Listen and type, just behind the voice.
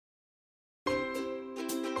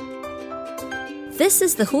This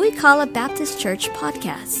is the Huikala Baptist Church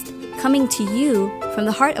podcast, coming to you from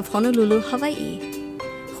the heart of Honolulu, Hawaii.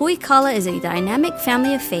 Huikala is a dynamic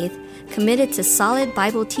family of faith committed to solid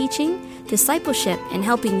Bible teaching, discipleship, and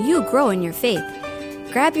helping you grow in your faith.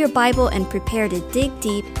 Grab your Bible and prepare to dig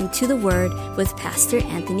deep into the Word with Pastor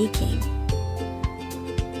Anthony King.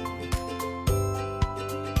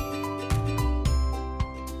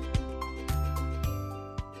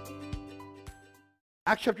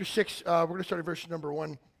 Acts chapter 6, we're going to start at verse number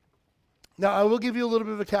 1. Now, I will give you a little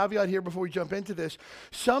bit of a caveat here before we jump into this.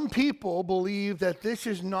 Some people believe that this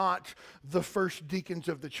is not the first deacons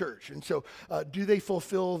of the church. And so, do they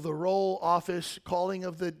fulfill the role, office, calling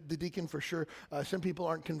of the deacon? For sure. Some people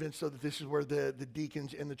aren't convinced, though, that this is where the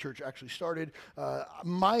deacons in the church actually started.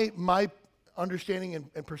 My understanding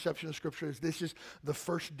and perception of Scripture is this is the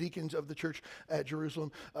first deacons of the church at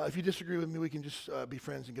Jerusalem. If you disagree with me, we can just be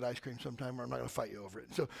friends and get ice cream sometime, or I'm not going to fight you over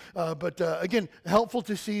it. So, again, helpful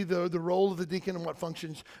to see the role of the deacon and what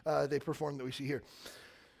functions they perform that we see here.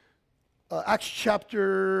 Acts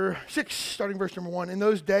chapter 6, starting verse number 1. In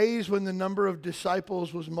those days when the number of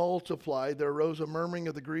disciples was multiplied, there arose a murmuring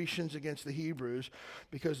of the Grecians against the Hebrews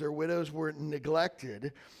because their widows were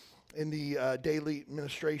neglected in the daily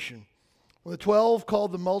ministration. When the 12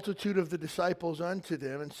 called the multitude of the disciples unto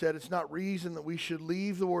them and said, it's not reason that we should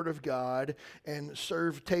leave the word of God and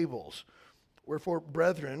serve tables. Wherefore,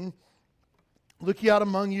 brethren, look ye out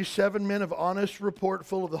among you 7 men of honest report,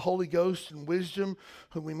 full of the Holy Ghost and wisdom,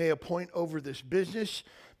 whom we may appoint over this business.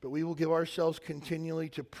 But we will give ourselves continually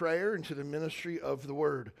to prayer and to the ministry of the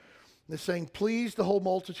word. This saying pleased the whole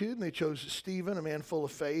multitude, and they chose Stephen, a man full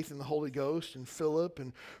of faith in the Holy Ghost, and Philip,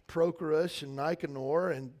 and Prochorus, and Nicanor,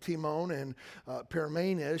 and Timon, and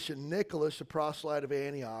Parmenas, and Nicholas, a proselyte of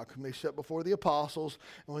Antioch, whom they set before the apostles.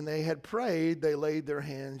 And when they had prayed, they laid their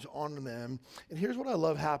hands on them. And here's what I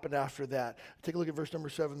love happened after that. Take a look at verse number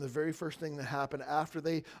 7. The very first thing that happened after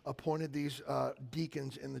they appointed these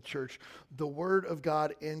deacons in the church, the word of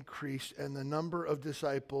God increased, and the number of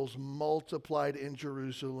disciples multiplied in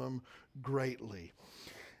Jerusalem greatly.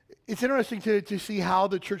 It's interesting to see how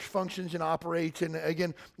the church functions and operates. And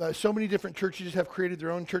again, so many different churches have created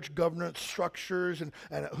their own church governance structures and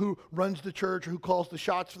who runs the church, or who calls the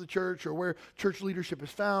shots for the church, or where church leadership is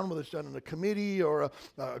found, whether it's done in a committee or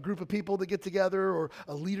a group of people that get together, or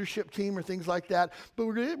a leadership team, or things like that. But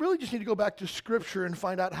we really just need to go back to Scripture and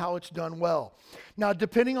find out how it's done well. Now,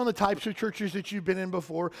 depending on the types of churches that you've been in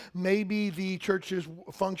before, maybe the churches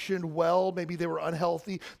functioned well, maybe they were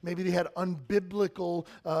unhealthy, maybe they had unbiblical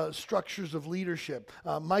structures of leadership.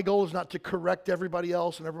 My goal is not to correct everybody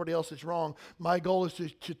else and everybody else that's wrong. My goal is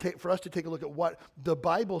for us to take a look at what the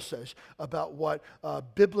Bible says about what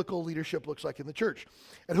biblical leadership looks like in the church.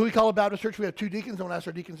 At Huikala Baptist Church, we have 2 deacons. I want to ask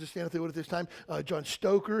our deacons to stand if they would at this time. John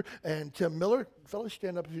Stoker and Tim Miller. Fellas,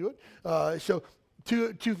 stand up if you would.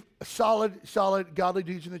 Two solid, godly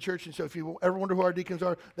dudes in the church. And so if you ever wonder who our deacons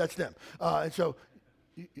are, that's them. And so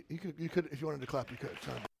you could, if you wanted to clap, you could.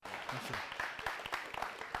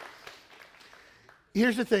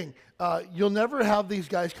 Here's the thing. You'll never have these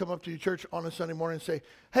guys come up to your church on a Sunday morning and say,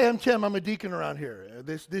 hey, I'm Tim, I'm a deacon around here.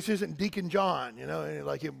 This isn't Deacon John, and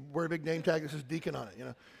like you wear a big name tag that says deacon on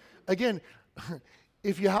it, Again,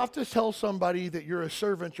 if you have to tell somebody that you're a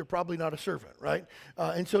servant, you're probably not a servant, right?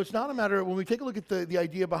 And so it's not a matter of, when we take a look at the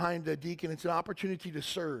idea behind a deacon, it's an opportunity to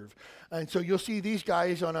serve. And so you'll see these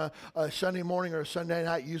guys on a Sunday morning or a Sunday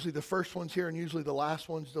night, usually the first ones here and usually the last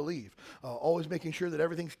ones to leave. Always making sure that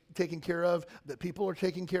everything's taken care of, that people are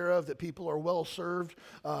taken care of, that people are well served,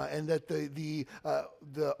 and that the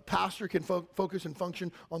pastor can focus and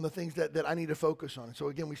function on the things that I need to focus on. And so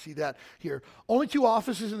again, we see that here. Only 2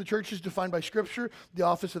 offices in the church is defined by Scripture: the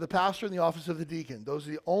office of the pastor and the office of the deacon. Those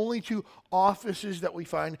are the only 2 offices that we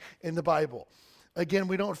find in the Bible. Again,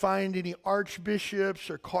 we don't find any archbishops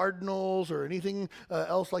or cardinals or anything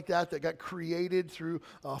else like that got created through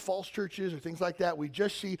false churches or things like that. We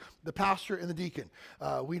just see the pastor and the deacon.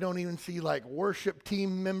 We don't even see like worship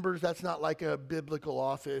team members. That's not like a biblical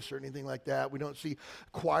office or anything like that. We don't see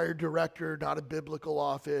choir director, not a biblical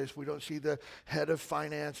office. We don't see the head of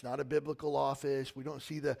finance, not a biblical office. We don't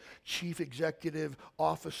see the chief executive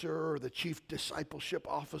officer or the chief discipleship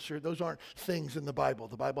officer. Those aren't things in the Bible.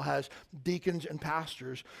 The Bible has deacons and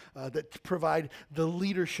pastors that provide the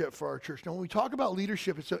leadership for our church. Now, when we talk about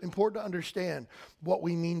leadership, it's important to understand what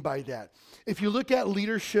we mean by that. If you look at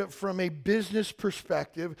leadership from a business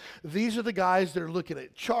perspective, these are the guys that are looking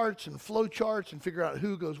at charts and flow charts and figure out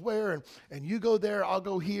who goes where, and you go there, I'll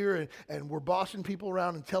go here, and we're bossing people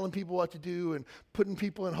around and telling people what to do and putting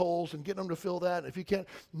people in holes and getting them to fill that. And if you can't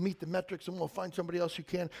meet the metrics, then we'll find somebody else who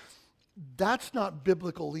can. That's not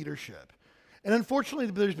biblical leadership. And unfortunately,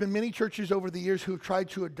 there's been many churches over the years who have tried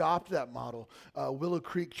to adopt that model. Willow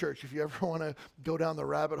Creek Church, if you ever want to go down the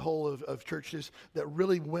rabbit hole of churches that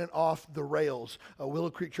really went off the rails,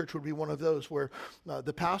 Willow Creek Church would be one of those where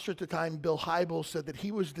the pastor at the time, Bill Hybels, said that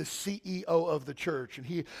he was the CEO of the church, and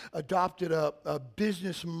he adopted a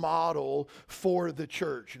business model for the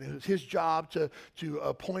church. And it was his job to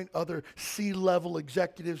appoint other C-level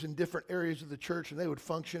executives in different areas of the church, and they would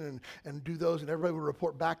function and do those, and everybody would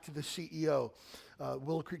report back to the CEO.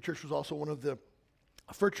 Willow Creek Church was also one of the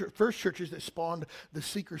first churches that spawned the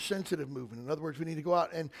seeker-sensitive movement. In other words, we need to go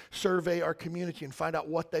out and survey our community and find out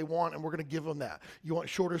what they want, and we're going to give them that. You want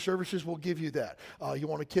shorter services? We'll give you that. You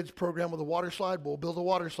want a kids program with a water slide? We'll build a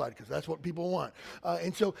water slide because that's what people want.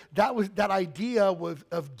 And so that idea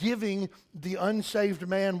of giving the unsaved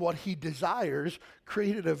man what he desires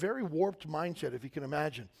created a very warped mindset, if you can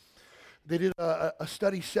imagine. They did a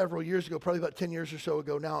study several years ago, probably about 10 years or so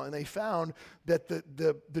ago now, and they found that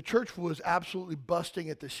the church was absolutely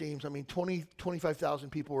busting at the seams. I mean,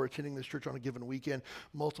 25,000 people were attending this church on a given weekend,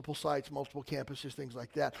 multiple sites, multiple campuses, things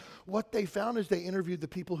like that. What they found is they interviewed the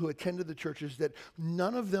people who attended the churches that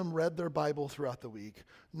none of them read their Bible throughout the week.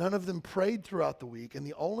 None of them prayed throughout the week, and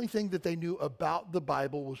the only thing that they knew about the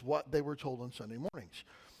Bible was what they were told on Sunday mornings.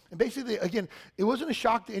 And basically, again, it wasn't a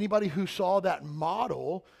shock to anybody who saw that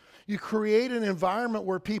model. You create an environment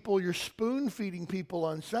where you're spoon-feeding people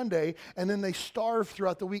on Sunday, and then they starve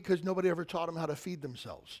throughout the week because nobody ever taught them how to feed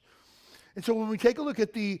themselves. And so when we take a look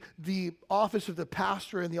at the office of the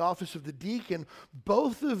pastor and the office of the deacon,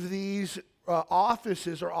 both of these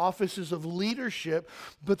offices are offices of leadership,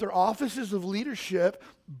 but they're offices of leadership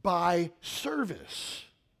by service.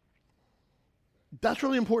 That's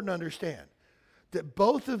really important to understand. That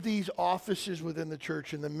both of these offices within the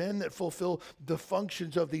church and the men that fulfill the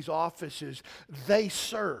functions of these offices, they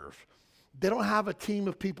serve. They don't have a team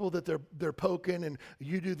of people that they're poking and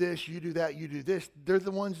you do this, you do that, you do this. They're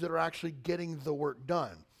the ones that are actually getting the work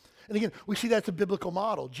done. And again, we see that's a biblical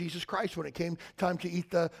model. Jesus Christ, when it came time to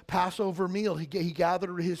eat the Passover meal, he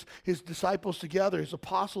gathered his disciples together, his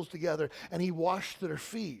apostles together, and he washed their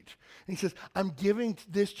feet. And he says, I'm giving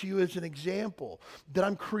this to you as an example, that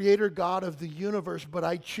I'm creator God of the universe, but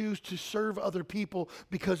I choose to serve other people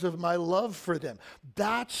because of my love for them.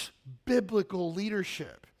 That's biblical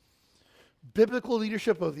leadership. Biblical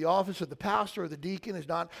leadership of the office of the pastor or the deacon is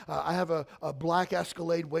not, I have a black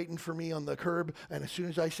Escalade waiting for me on the curb, and as soon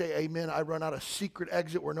as I say amen, I run out a secret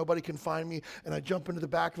exit where nobody can find me, and I jump into the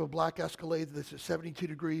back of a black Escalade that's at 72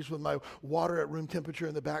 degrees with my water at room temperature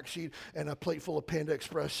in the back seat and a plate full of Panda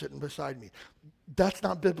Express sitting beside me. That's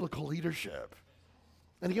not biblical leadership.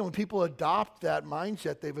 And again, when people adopt that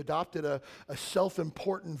mindset, they've adopted a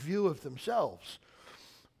self-important view of themselves.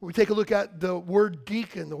 We take a look at the word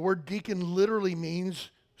deacon. The word deacon literally means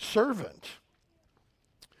servant.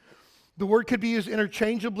 The word could be used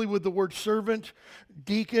interchangeably with the word servant,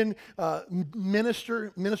 deacon,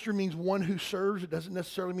 minister. Minister means one who serves. It doesn't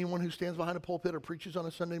necessarily mean one who stands behind a pulpit or preaches on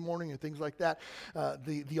a Sunday morning and things like that.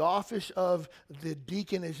 The office of the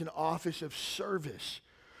deacon is an office of service.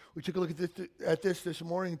 We took a look at this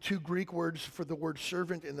morning, two Greek words for the word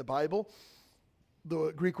servant in the Bible.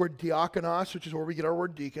 The Greek word diakonos, which is where we get our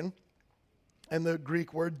word deacon, and the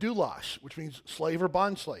Greek word doulos, which means slave or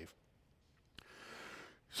bondslave.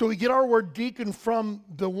 So we get our word deacon from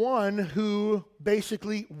the one who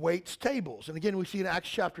basically waits tables. And again, we see in Acts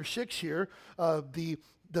chapter 6 here, the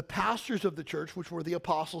pastors of the church, which were the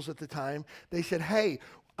apostles at the time, they said, hey,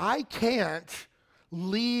 I can't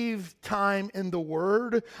leave time in the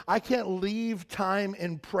word. I can't leave time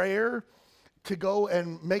in prayer to go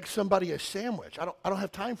and make somebody a sandwich. I don't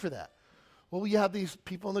have time for that. Well, you have these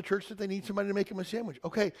people in the church that they need somebody to make them a sandwich.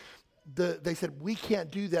 Okay, they said, we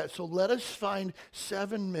can't do that, so let us find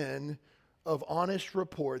 7 men of honest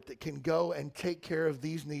report that can go and take care of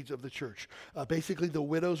these needs of the church. Basically, the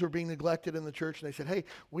widows were being neglected in the church, and they said, hey,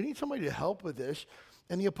 we need somebody to help with this.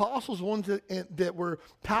 And the apostles, ones that were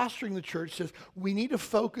pastoring the church, says, we need to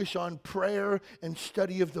focus on prayer and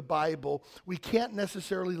study of the Bible. We can't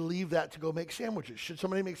necessarily leave that to go make sandwiches. Should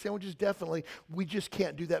somebody make sandwiches? Definitely. We just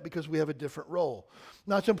can't do that because we have a different role.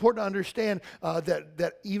 Now, it's important to understand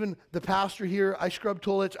that even the pastor here, I scrub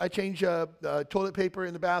toilets, I change toilet paper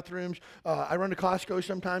in the bathrooms, I run to Costco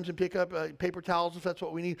sometimes and pick up paper towels if that's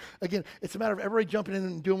what we need. Again, it's a matter of everybody jumping in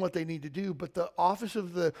and doing what they need to do, but the office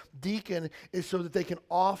of the deacon is so that they can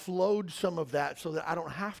offload some of that so that I don't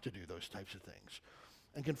have to do those types of things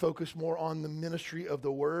and can focus more on the ministry of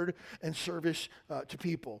the word and service to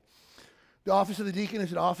people. The office of the deacon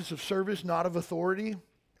is an office of service, not of authority.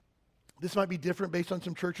 This might be different based on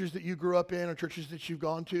some churches that you grew up in or churches that you've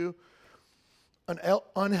gone to. An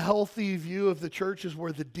unhealthy view of the church is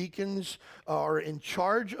where the deacons are in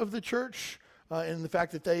charge of the church, and the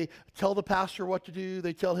fact that they tell the pastor what to do,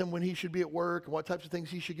 they tell him when he should be at work, what types of things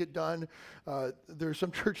he should get done. There are some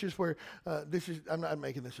churches where I'm not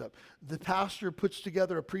making this up. The pastor puts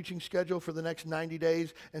together a preaching schedule for the next 90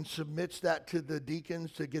 days and submits that to the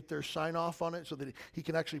deacons to get their sign off on it so that he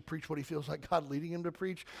can actually preach what he feels like God leading him to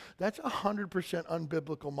preach. That's 100%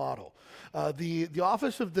 unbiblical model. The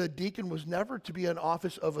office of the deacon was never to be an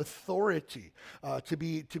office of authority, to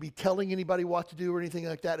be telling anybody what to do or anything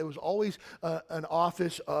like that. It was always an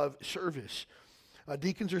office of service.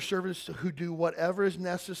 Deacons are servants who do whatever is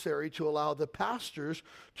necessary to allow the pastors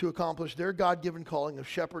to accomplish their God-given calling of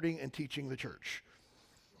shepherding and teaching the church.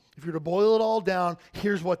 If you're to boil it all down,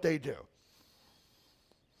 here's what they do.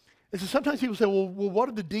 And so sometimes people say, well, what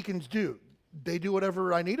do the deacons do? They do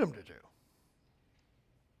whatever I need them to do.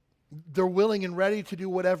 They're willing and ready to do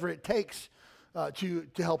whatever it takes to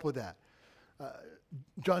help with that.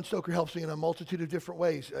 John Stoker helps me in a multitude of different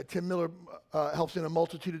ways. Tim Miller helps in a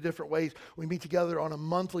multitude of different ways. We meet together on a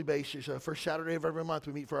monthly basis. First Saturday of every month,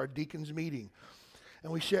 we meet for our deacons meeting.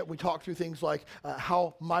 And we talk through things like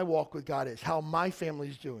how my walk with God is, how my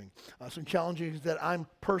family's doing, some challenges that I'm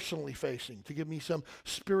personally facing to give me some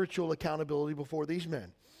spiritual accountability before these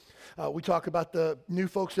men. We talk about the new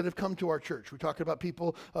folks that have come to our church. We talk about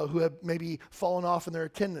people who have maybe fallen off in their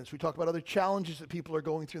attendance. We talk about other challenges that people are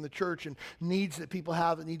going through in the church and needs that people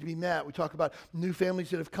have that need to be met. We talk about new families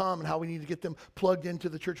that have come and how we need to get them plugged into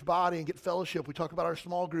the church body and get fellowship. We talk about our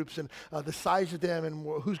small groups and the size of them and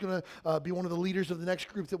who's going to be one of the leaders of the next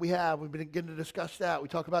group that we have. We've been getting to discuss that. We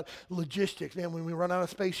talk about logistics. Man, when we run out of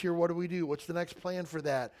space here, what do we do? What's the next plan for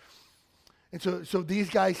that? And so these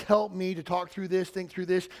guys help me to talk through this, think through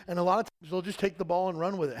this, and a lot of times they'll just take the ball and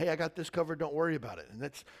run with it. Hey, I got this covered, don't worry about it. And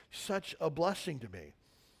that's such a blessing to me.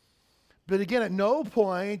 But again, at no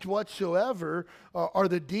point whatsoever are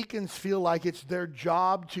the deacons feel like it's their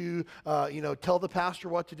job to, tell the pastor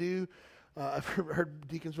what to do. I've heard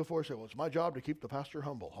deacons before say, well, it's my job to keep the pastor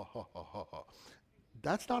humble. Ha, ha, ha, ha, ha.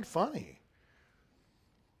 That's not funny.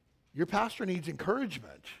 Your pastor needs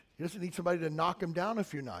encouragement. He doesn't need somebody to knock him down a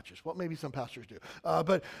few notches. Well, maybe some pastors do.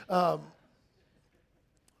 But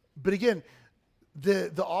again,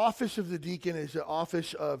 the office of the deacon is the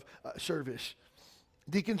office of service.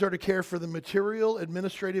 Deacons are to care for the material,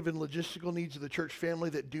 administrative, and logistical needs of the church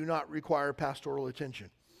family that do not require pastoral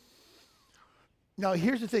attention. Now,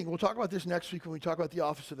 here's the thing. We'll talk about this next week when we talk about the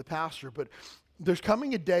office of the pastor, but there's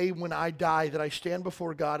coming a day when I die that I stand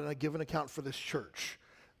before God and I give an account for this church.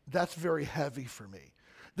 That's very heavy for me.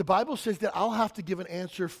 The Bible says that I'll have to give an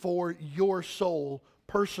answer for your soul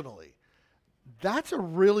personally. That's a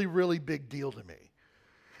really, really big deal to me.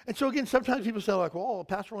 And so again, sometimes people say like, well, a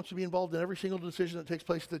pastor wants to be involved in every single decision that takes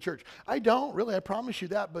place at the church. I don't, really, I promise you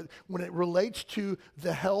that. But when it relates to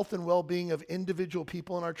the health and well-being of individual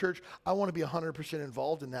people in our church, I want to be 100%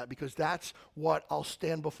 involved in that because that's what I'll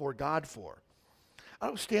stand before God for. I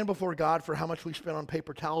don't stand before God for how much we spent on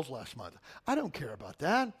paper towels last month. I don't care about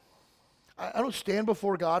that. I don't stand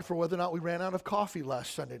before God for whether or not we ran out of coffee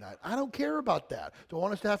last Sunday night. I don't care about that. Do I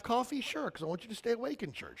want us to have coffee? Sure, because I want you to stay awake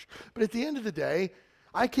in church. But at the end of the day,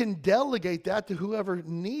 I can delegate that to whoever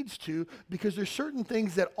needs to because there's certain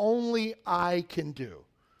things that only I can do.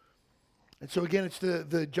 And so again, it's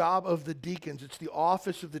the job of the deacons. It's the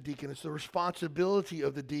office of the deacon. It's the responsibility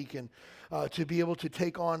of the deacon to be able to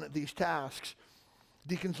take on these tasks.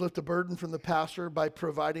 Deacons lift the burden from the pastor by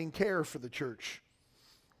providing care for the church.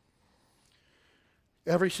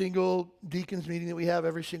 Every single deacons meeting that we have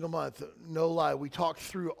every single month, no lie, we talk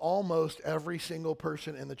through almost every single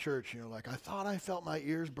person in the church. Like, I thought I felt my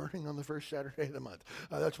ears burning on the first Saturday of the month.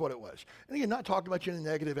 That's what it was. And again, not talking about you in a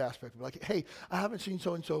negative aspect, but like, hey, I haven't seen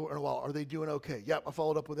so-and-so in a while. Are they doing okay? Yep, I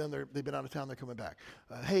followed up with them. They've been out of town. They're coming back.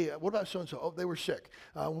 Hey, what about so-and-so? Oh, they were sick.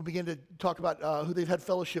 We'll begin to talk about who they've had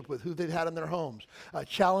fellowship with, who they've had in their homes,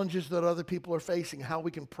 challenges that other people are facing, how we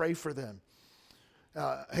can pray for them.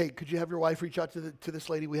 Hey, could you have your wife reach out to this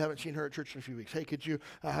lady? We haven't seen her at church in a few weeks. Hey, could you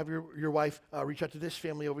have your wife reach out to this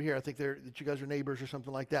family over here? I think that you guys are neighbors or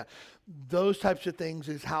something like that. Those types of things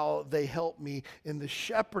is how they help me in the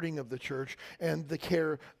shepherding of the church and the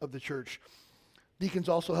care of the church. Deacons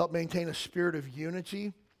also help maintain a spirit of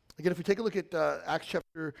unity. Again, if we take a look at Acts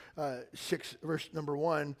chapter 6, verse number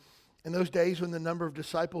 1, in those days when the number of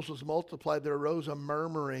disciples was multiplied, there arose a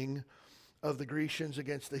murmuring of the Grecians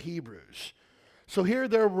against the Hebrews. So here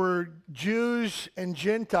there were Jews and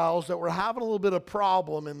Gentiles that were having a little bit of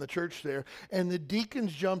problem in the church there, and the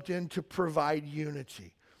deacons jumped in to provide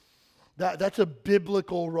unity. That's a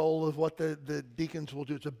biblical role of what the deacons will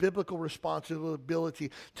do. It's a biblical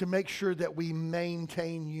responsibility to make sure that we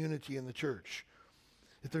maintain unity in the church.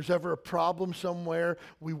 If there's ever a problem somewhere,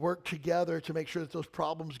 we work together to make sure that those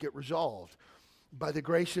problems get resolved. By the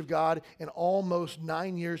grace of God, in almost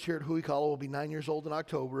 9 years here at Huikala, we'll be 9 years old in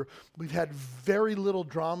October, we've had very little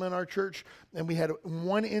drama in our church, and we had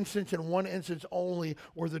one instance and one instance only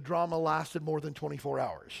where the drama lasted more than 24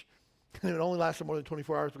 hours. And it only lasted more than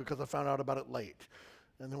 24 hours because I found out about it late.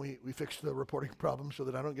 And then we fixed the reporting problem so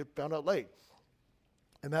that I don't get found out late.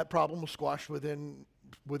 And that problem was squashed within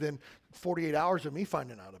 48 hours of me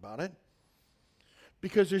finding out about it.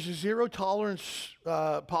 Because there's a zero tolerance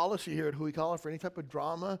policy here at Huikala for any type of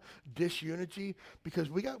drama, disunity, because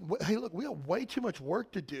we got way too much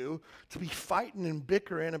work to do to be fighting and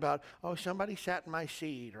bickering about, oh, somebody sat in my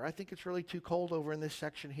seat, or I think it's really too cold over in this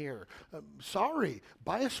section here. Sorry,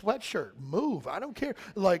 buy a sweatshirt, move, I don't care.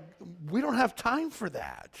 Like, we don't have time for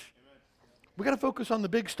that. We got to focus on the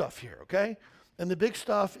big stuff here, okay? And the big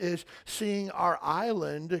stuff is seeing our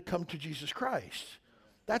island come to Jesus Christ.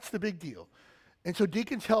 That's the big deal. And so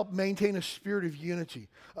deacons help maintain a spirit of unity.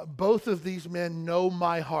 Both of these men know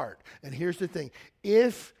my heart. And here's the thing.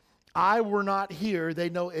 If I were not here, they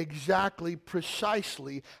know exactly,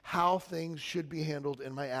 precisely how things should be handled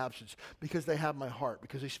in my absence because they have my heart,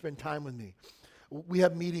 because they spend time with me. We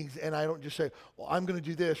have meetings, and I don't just say, well, I'm going to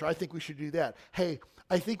do this, or I think we should do that. Hey,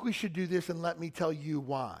 I think we should do this, and let me tell you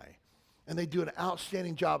why. And they do an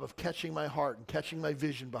outstanding job of catching my heart and catching my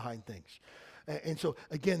vision behind things. And so,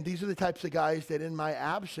 again, these are the types of guys that in my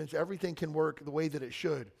absence, everything can work the way that it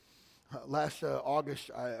should. Last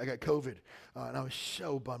August, I got COVID, and I was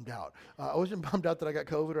so bummed out. I wasn't bummed out that I got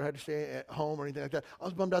COVID or had to stay at home or anything like that. I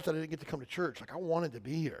was bummed out that I didn't get to come to church. Like, I wanted to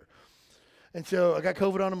be here. And so I got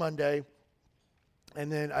COVID on a Monday. And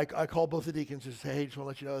then I called both the deacons and said, hey, just want to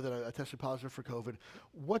let you know that I tested positive for COVID.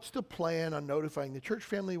 What's the plan on notifying the church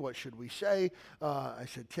family? What should we say? I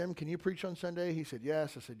said, Tim, can you preach on Sunday? He said,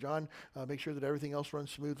 yes. I said, John, make sure that everything else runs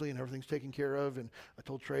smoothly and everything's taken care of. And I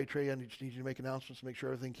told Trey, I just need you to make announcements to make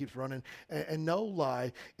sure everything keeps running. And no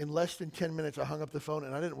lie, in less than 10 minutes, I hung up the phone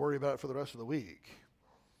and I didn't worry about it for the rest of the week.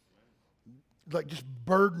 Like, just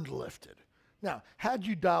burden lifted. Now, had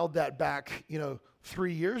you dialed that back,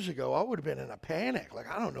 3 years ago, I would have been in a panic. Like,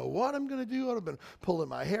 I don't know what I'm going to do. I would have been pulling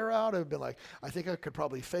my hair out. I would have been like, I think I could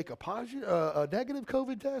probably fake a negative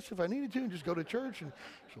COVID test if I needed to and just go to church and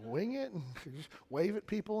just wing it and just wave at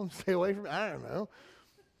people and stay away from it. I don't know.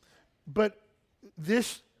 But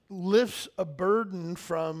this lifts a burden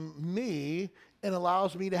from me and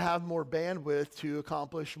allows me to have more bandwidth to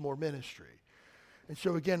accomplish more ministry. And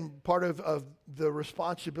so, again, part of the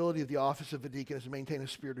responsibility of the office of a deacon is to maintain a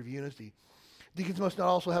spirit of unity. Deacons must not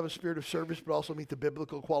also have a spirit of service, but also meet the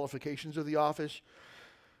biblical qualifications of the office.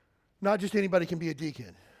 Not just anybody can be a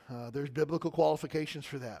deacon. There's biblical qualifications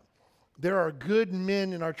for that. There are good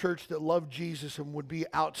men in our church that love Jesus and would be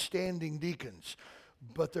outstanding deacons,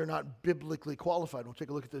 but they're not biblically qualified. We'll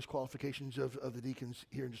take a look at those qualifications of the deacons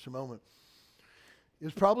here in just a moment. It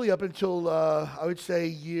was probably up until, I would say,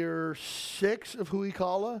 year 6 of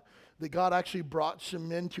Huikala that God actually brought some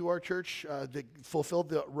men to our church that fulfilled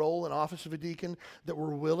the role and office of a deacon, that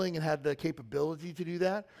were willing and had the capability to do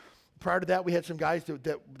that. Prior to that, we had some guys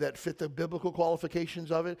that fit the biblical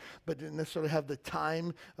qualifications of it, but didn't necessarily have the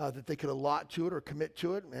time that they could allot to it or commit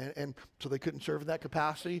to it, and so they couldn't serve in that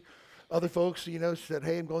capacity. Other folks, said,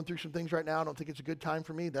 hey, I'm going through some things right now. I don't think it's a good time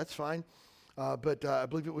for me. That's fine. But I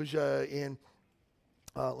believe it was in...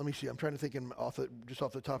 let me see. I'm trying to think just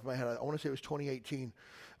off the top of my head. I want to say it was 2018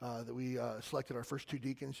 that we selected our first 2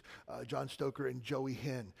 deacons, John Stoker and Joey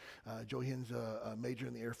Hinn. Joey Hinn's a major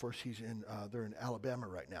in the Air Force. They're in Alabama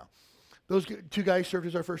right now. Those 2 guys served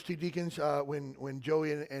as our first 2 deacons when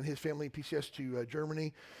Joey and his family PCS to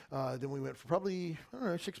Germany. Then we went for probably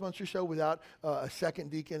 6 months or so without a second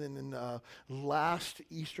deacon. And then last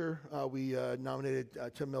Easter, we nominated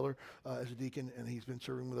Tim Miller as a deacon, and he's been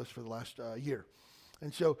serving with us for the last year.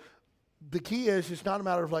 And so the key is, it's not a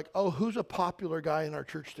matter of like, oh, who's a popular guy in our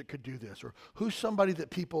church that could do this? Or who's somebody that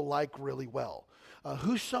people like really well?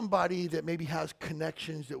 Who's somebody that maybe has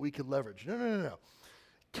connections that we could leverage? No.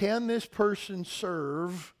 Can this person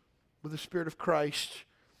serve with the Spirit of Christ?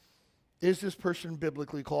 Is this person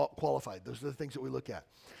biblically qualified? Those are the things that we look at.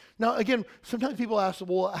 Now, again, sometimes people ask,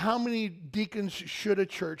 well, how many deacons should a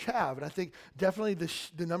church have? And I think definitely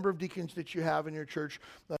the number of deacons that you have in your church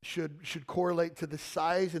should correlate to the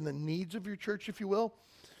size and the needs of your church, if you will.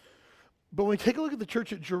 But when we take a look at the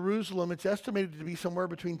church at Jerusalem, it's estimated to be somewhere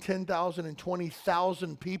between 10,000 and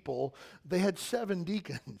 20,000 people. They had 7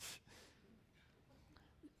 deacons.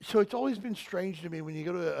 So it's always been strange to me when you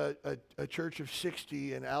go to a church of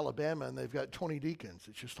 60 in Alabama and they've got 20 deacons.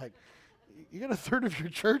 It's just like, you got a third of your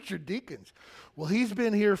church are deacons. Well, he's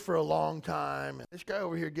been here for a long time, and this guy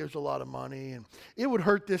over here gives a lot of money, and it would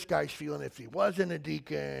hurt this guy's feeling if he wasn't a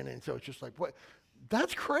deacon. And so it's just like, what?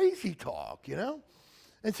 That's crazy talk, you know?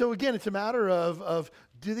 And so again, it's a matter of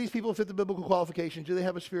do these people fit the biblical qualifications? Do they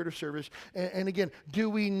have a spirit of service? And again, do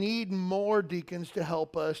we need more deacons to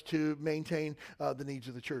help us to maintain the needs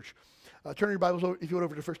of the church? Turn your Bibles over, if you would,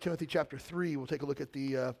 over to 1 Timothy chapter 3. We'll take a look at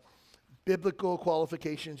the biblical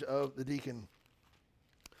qualifications of the deacon.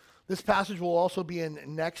 This passage will also be in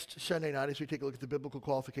next Sunday night as we take a look at the biblical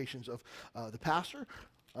qualifications of the pastor.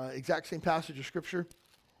 Exact same passage of Scripture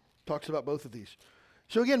talks about both of these.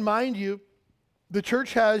 So again, mind you, the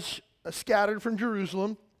church has scattered from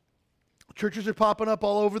Jerusalem. Churches are popping up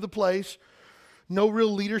all over the place. No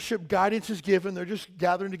real leadership guidance is given. They're just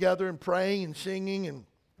gathering together and praying and singing and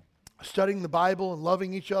studying the Bible and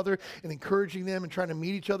loving each other and encouraging them and trying to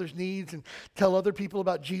meet each other's needs and tell other people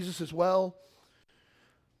about Jesus as well.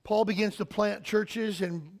 Paul begins to plant churches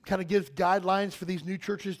and kind of gives guidelines for these new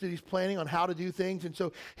churches that he's planning on how to do things. And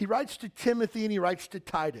so he writes to Timothy and he writes to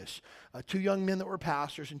Titus, two young men that were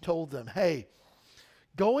pastors, and told them, hey,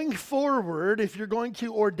 going forward, if you're going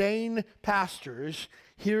to ordain pastors,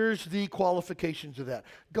 here's the qualifications of that.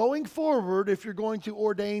 Going forward, if you're going to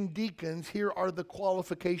ordain deacons, here are the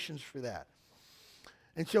qualifications for that.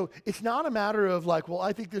 And so it's not a matter of like, well,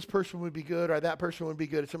 I think this person would be good or that person would be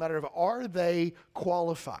good. It's a matter of, are they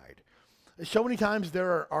qualified? So many times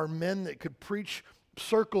there are men that could preach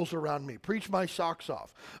circles around me, preach my socks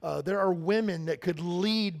off. There are women that could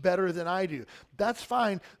lead better than I do. That's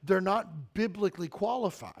fine. They're not biblically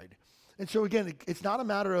qualified. And so again, it's not a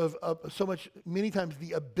matter of so much, many times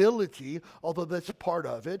the ability, although that's part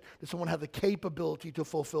of it. Does someone have the capability to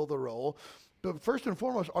fulfill the role? But first and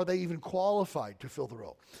foremost, are they even qualified to fill the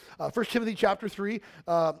role? 1 Timothy chapter 3,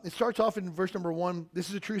 it starts off in verse number 1. This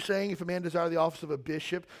is a true saying, if a man desire the office of a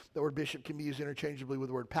bishop, the word bishop can be used interchangeably with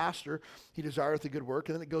the word pastor, he desireth a good work.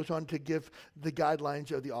 And then it goes on to give the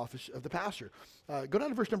guidelines of the office of the pastor. Go down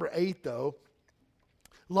to verse number 8, though.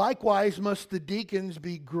 Likewise must the deacons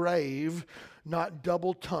be grave, not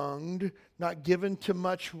double-tongued, not given to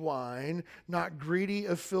much wine, not greedy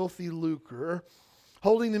of filthy lucre,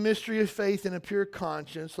 holding the mystery of faith in a pure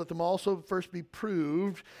conscience. Let them also first be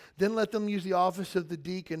proved, then let them use the office of the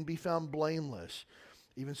deacon, be found blameless.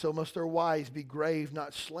 Even so must their wives be grave,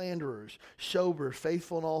 not slanderers, sober,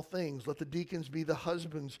 faithful in all things. Let the deacons be the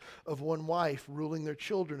husbands of one wife, ruling their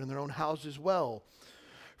children in their own houses well.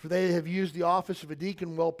 For they have used the office of a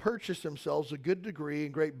deacon well, purchased themselves a good degree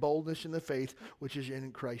and great boldness in the faith which is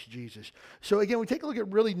in Christ Jesus. So again, we take a look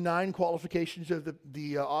at really 9 qualifications of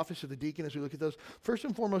the office of the deacon as we look at those. First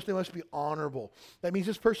and foremost, they must be honorable. That means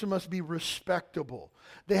this person must be respectable.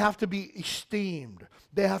 They have to be esteemed.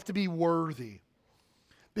 They have to be worthy.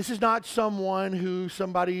 This is not someone who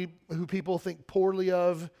people think poorly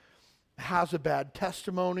of, has a bad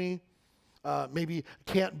testimony, maybe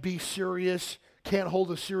can't be serious, can't hold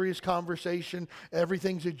a serious conversation.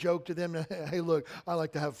 Everything's a joke to them. Hey, look, I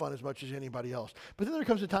like to have fun as much as anybody else. But then there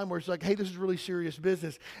comes a time where it's like, hey, this is really serious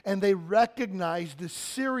business. And they recognize the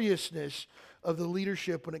seriousness of the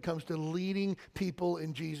leadership when it comes to leading people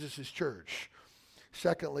in Jesus' church.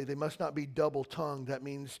 Secondly, they must not be double-tongued. That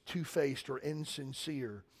means two-faced or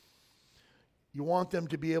insincere. You want them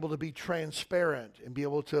to be able to be transparent and be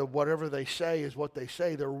able to, whatever they say is what they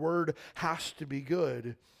say. Their word has to be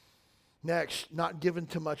good. Next, not given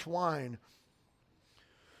to much wine.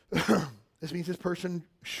 This means this person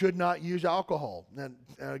should not use alcohol. And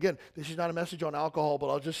again, this is not a message on alcohol, but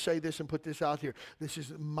I'll just say this and put this out here. This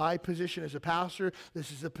is my position as a pastor.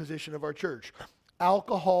 This is the position of our church.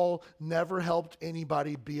 Alcohol never helped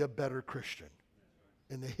anybody be a better Christian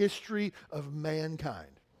in the history of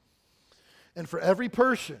mankind. And for every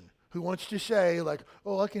person who wants to say, like,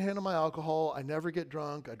 oh, I can handle my alcohol, I never get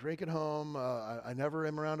drunk, I drink at home, I never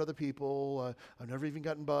am around other people, I've never even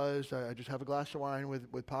gotten buzzed, I just have a glass of wine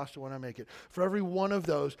with pasta when I make it. For every one of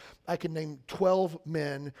those, I can name 12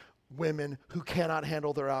 men, women who cannot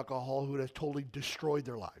handle their alcohol, who has totally destroyed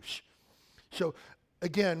their lives. So,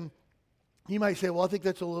 again, you might say, well, I think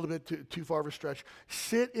that's a little bit too far of a stretch.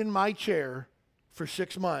 Sit in my chair for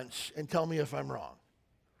 6 months and tell me if I'm wrong.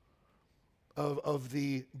 Of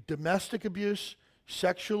the domestic abuse,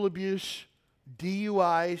 sexual abuse,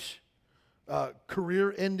 DUIs,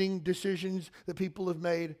 career-ending decisions that people have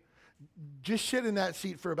made. Just sit in that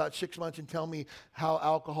seat for about 6 months and tell me how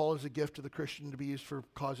alcohol is a gift to the Christian to be used for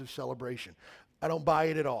cause of celebration. I don't buy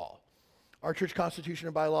it at all. Our church constitution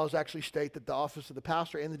and bylaws actually state that the office of the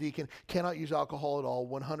pastor and the deacon cannot use alcohol at all,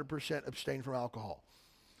 100% abstain from alcohol.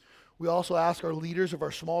 We also ask our leaders of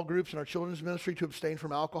our small groups and our children's ministry to abstain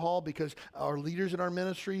from alcohol, because our leaders in our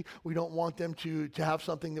ministry, we don't want them to have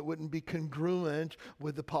something that wouldn't be congruent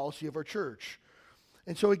with the policy of our church.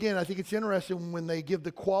 And so again, I think it's interesting when they give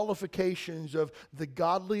the qualifications of the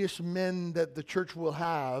godliest men that the church will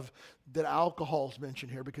have, that alcohol is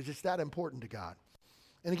mentioned here, because it's that important to God.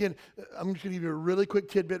 And again, I'm just going to give you a really quick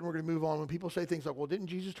tidbit and we're going to move on. When people say things like, well, didn't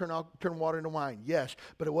Jesus turn water into wine? Yes,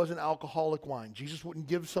 but it wasn't alcoholic wine. Jesus wouldn't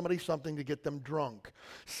give somebody something to get them drunk.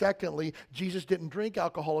 Secondly, Jesus didn't drink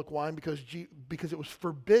alcoholic wine because it was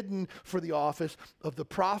forbidden for the office of the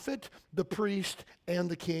prophet, the priest, and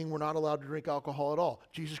the king. We're not allowed to drink alcohol at all.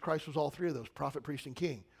 Jesus Christ was all three of those, prophet, priest, and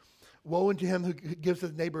king. Woe unto him who gives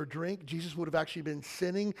his neighbor a drink. Jesus would have actually been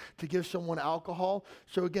sinning to give someone alcohol.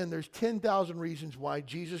 So again, there's 10,000 reasons why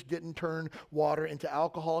Jesus didn't turn water into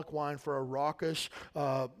alcoholic wine for a raucous,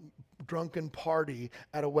 drunken party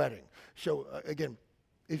at a wedding. So again,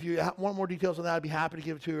 if you want more details on that, I'd be happy to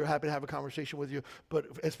give it to you or happy to have a conversation with you. But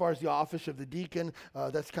as far as the office of the deacon,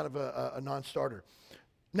 that's kind of a non-starter.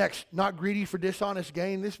 Next, not greedy for dishonest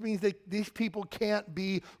gain. This means that these people can't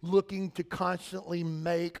be looking to constantly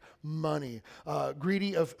make money.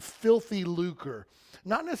 Greedy of filthy lucre.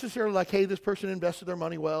 Not necessarily like, hey, this person invested their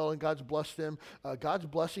money well and God's blessed them. God's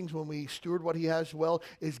blessings, when we steward what he has well,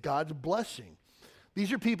 is God's blessing.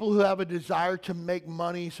 These are people who have a desire to make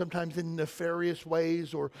money, sometimes in nefarious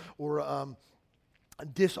ways or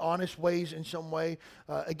dishonest ways in some way.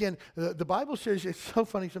 Again, the Bible says, it's so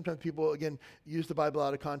funny, sometimes people, again, use the Bible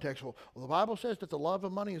out of context. Well, the Bible says that the love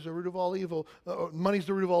of money is the root of all evil. Money is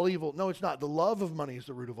the root of all evil. No, it's not. The love of money is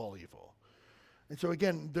the root of all evil. And so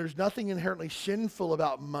again, there's nothing inherently sinful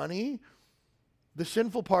about money. The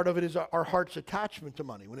sinful part of it is our heart's attachment to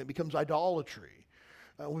money, when it becomes idolatry.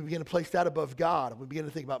 We begin to place that above God. We begin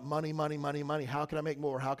to think about money, money, money, money. How can I make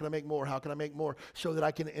more? How can I make more? How can I make more so that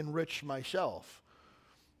I can enrich myself?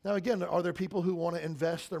 Now, again, are there people who want to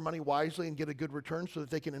invest their money wisely and get a good return so that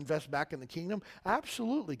they can invest back in the kingdom?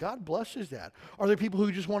 Absolutely. God blesses that. Are there people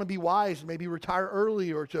who just want to be wise and maybe retire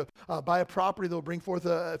early or to buy a property that will bring forth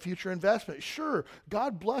a future investment? Sure.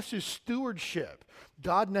 God blesses stewardship.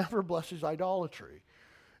 God never blesses idolatry.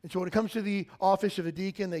 And so when it comes to the office of a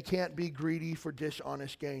deacon, they can't be greedy for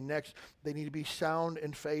dishonest gain. Next, they need to be sound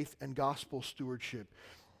in faith and gospel stewardship.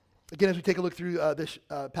 Again, as we take a look through this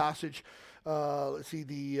passage, let's see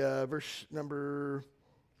the verse number,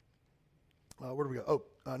 where do we go?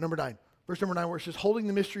 Number 9. Verse number 9, where it says, holding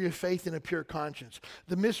the mystery of faith in a pure conscience.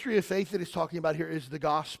 The mystery of faith that it's talking about here is the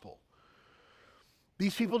gospel.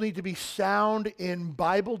 These people need to be sound in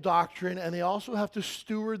Bible doctrine, and they also have to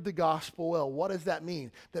steward the gospel well. What does that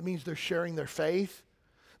mean? That means they're sharing their faith.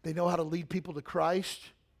 They know how to lead people to Christ.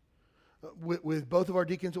 With both of our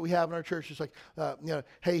deacons that we have in our church, it's like,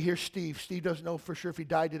 hey, here's Steve. Steve doesn't know for sure if he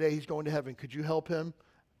died today, he's going to heaven. Could you help him?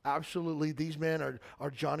 Absolutely. These men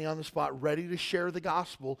are Johnny on the spot, ready to share the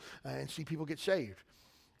gospel and see people get saved.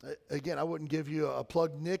 Again, I wouldn't give you a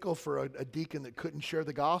plug nickel for a deacon that couldn't share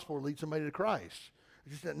the gospel or lead somebody to Christ.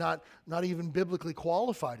 It's just not even biblically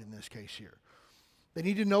qualified in this case here. They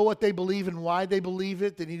need to know what they believe and why they believe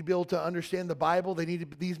it. They need to be able to understand the Bible.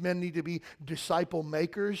 These men need to be disciple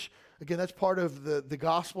makers. Again, that's part of the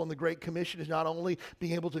gospel and the Great Commission, is not only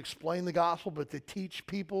being able to explain the gospel, but to teach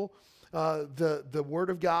people the Word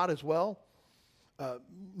of God as well.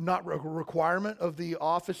 Not a requirement of the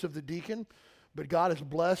office of the deacon, but God has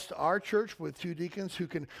blessed our church with 2 deacons who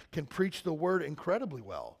can preach the Word incredibly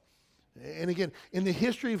well. And again, in the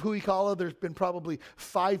history of Huikala, there's been probably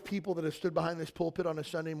 5 people that have stood behind this pulpit on a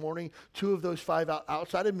Sunday morning. 2 of those 5,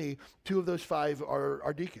 outside of me, 2 of those 5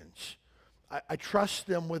 are deacons. I trust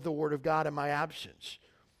them with the Word of God in my absence.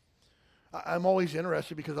 I'm always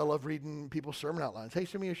interested because I love reading people's sermon outlines. Hey,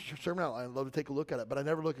 send me a sermon outline. I'd love to take a look at it. But I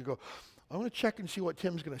never look and go, I'm going to check and see what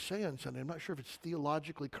Tim's going to say on Sunday. I'm not sure if it's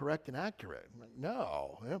theologically correct and accurate. I'm like,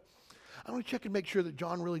 no. Yeah. I want to check and make sure that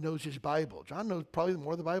John really knows his Bible. John knows probably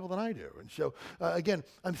more of the Bible than I do. And so, again,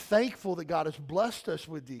 I'm thankful that God has blessed us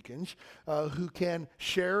with deacons who can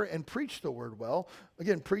share and preach the Word well.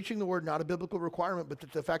 Again, preaching the Word, not a biblical requirement, but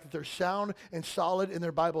the fact that they're sound and solid in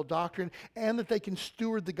their Bible doctrine and that they can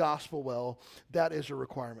steward the gospel well, that is a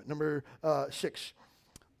requirement. Number 6,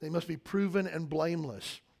 they must be proven and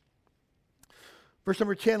blameless. Verse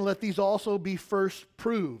number 10, let these also be first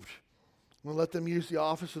proved. We'll let them use the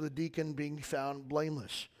office of the deacon, being found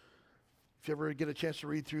blameless. If you ever get a chance to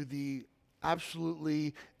read through the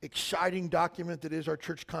absolutely exciting document that is our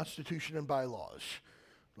church constitution and bylaws,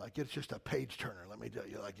 like it's just a page turner, let me tell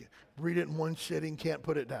you. Like, read it in one sitting, can't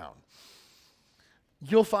put it down.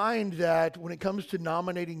 you'll find that when it comes to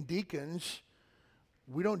nominating deacons,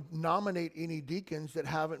 we don't nominate any deacons that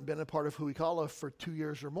haven't been a part of Huikala for 2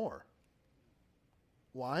 years or more.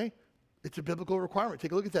 Why? It's a biblical requirement.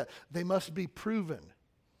 Take a look at that. They must be proven.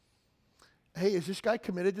 Hey, is this guy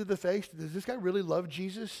committed to the faith? Does this guy really love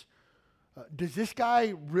Jesus? Does this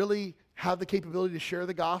guy really have the capability to share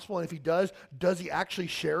the gospel? And if he does he actually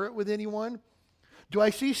share it with anyone? Do I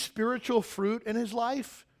see spiritual fruit in his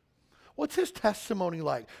life? What's his testimony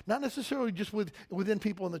like? Not necessarily just within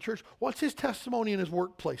people in the church. What's his testimony in his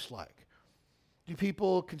workplace like? Do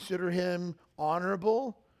people consider him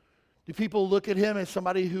honorable? Do people look at him as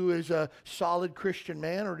somebody who is a solid Christian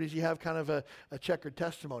man, or does he have kind of a checkered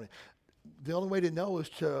testimony? The only way to know is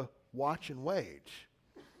to watch and wait.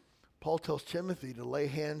 Paul tells Timothy to lay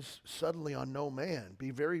hands suddenly on no man. Be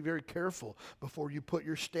very, very careful before you put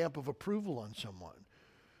your stamp of approval on someone.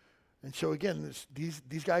 And so again,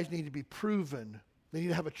 these guys need to be proven. They need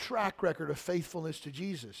to have a track record of faithfulness to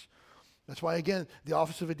Jesus. That's why, again, the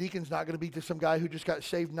office of a deacon is not going to be to some guy who just got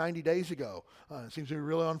saved 90 days ago. Seems to be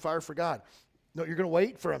really on fire for God. No, you're going to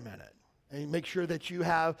wait for a minute and make sure that you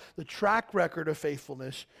have the track record of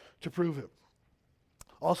faithfulness to prove it.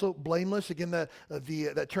 Also, blameless, again,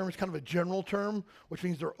 that term is kind of a general term, which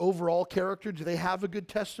means their overall character. Do they have a good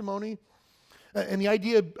testimony? And the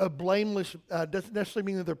idea of blameless doesn't necessarily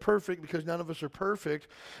mean that they're perfect, because none of us are perfect,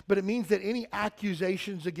 but it means that any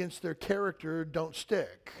accusations against their character don't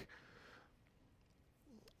stick.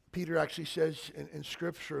 Peter actually says in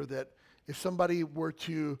Scripture that if somebody were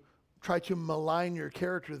to try to malign your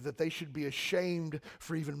character, that they should be ashamed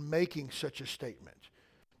for even making such a statement,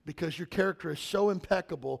 because your character is so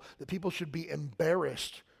impeccable that people should be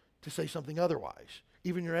embarrassed to say something otherwise,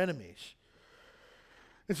 even your enemies.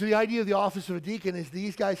 And so the idea of the office of a deacon is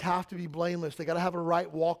these guys have to be blameless. They got to have a right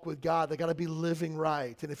walk with God. They got to be living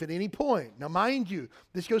right. And if at any point, now mind you,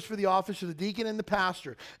 this goes for the office of the deacon and the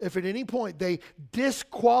pastor. If at any point they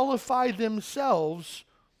disqualify themselves,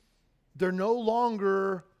 they're no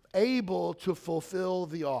longer able to fulfill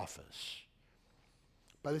the office.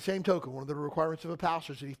 By the same token, one of the requirements of a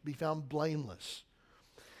pastor is that he be found blameless.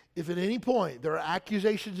 If at any point there are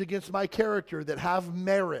accusations against my character that have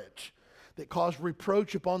merit, that cause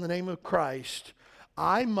reproach upon the name of Christ,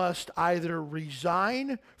 I must either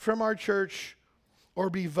resign from our church or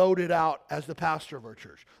be voted out as the pastor of our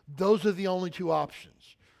church. Those are the only two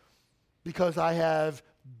options, because I have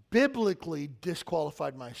biblically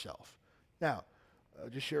disqualified myself. Now, I'll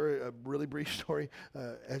just share a really brief story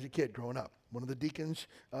as a kid growing up. One of the deacons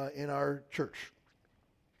in our church,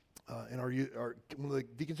 one of the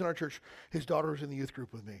deacons in our church, his daughter was in the youth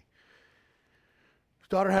group with me.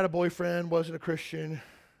 Daughter had a boyfriend, wasn't a Christian.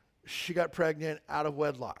 She got pregnant out of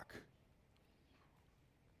wedlock.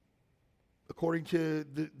 According to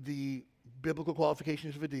the biblical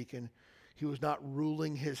qualifications of a deacon, he was not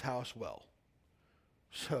ruling his house well.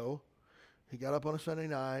 So he got up on a Sunday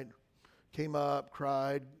night, came up,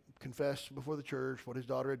 cried, confessed before the church what his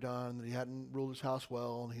daughter had done, that he hadn't ruled his house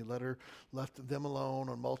well, and he left them alone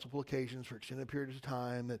on multiple occasions for extended periods of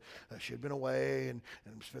time, that she had been away and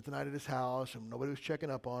spent the night at his house, and nobody was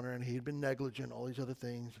checking up on her, and he had been negligent, all these other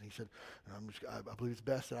things. And he said, I believe it's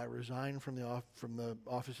best that I resign from the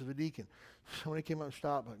office of a deacon. Somebody came up and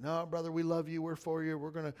stopped, like, no, brother, we love you, we're for you,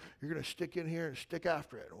 you're gonna stick in here and stick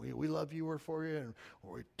after it. We love you, we're for you, and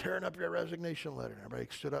we're tearing up your resignation letter. And everybody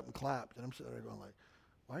stood up and clapped, and I'm sitting there going like,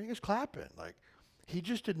 why are you guys clapping? Like, he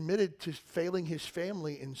just admitted to failing his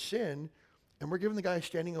family in sin, and we're giving the guy a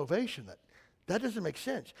standing ovation. That doesn't make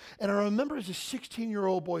sense. And I remember as a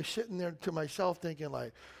 16-year-old boy sitting there to myself thinking,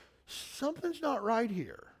 like, something's not right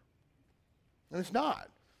here. And it's not.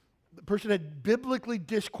 The person had biblically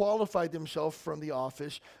disqualified themselves from the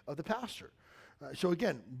office of the pastor. So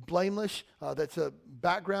again, blameless, that's a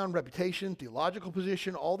background, reputation, theological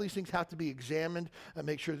position. All these things have to be examined and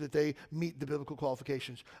make sure that they meet the biblical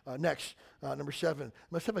qualifications. Next, number 7,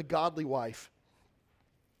 must have a godly wife.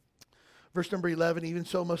 Verse number 11, even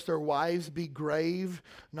so must their wives be grave,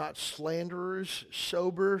 not slanderers,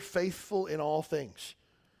 sober, faithful in all things.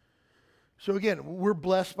 So again, we're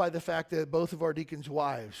blessed by the fact that both of our deacons'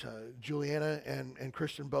 wives, Juliana and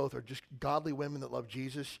Kristen, both are just godly women that love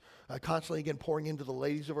Jesus, constantly, again, pouring into the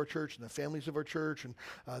ladies of our church and the families of our church. And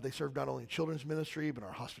they serve not only in children's ministry, but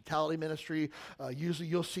our hospitality ministry. Usually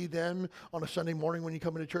you'll see them on a Sunday morning when you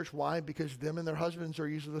come into church. Why? Because them and their husbands are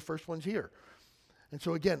usually the first ones here. And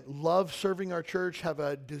so again, love serving our church, have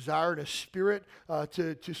a desire and a spirit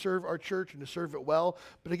to serve our church and to serve it well.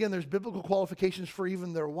 But again, there's biblical qualifications for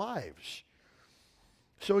even their wives.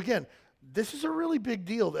 So again, this is a really big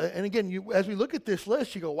deal. And again, as we look at this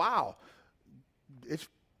list, you go, wow, it's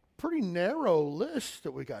pretty narrow list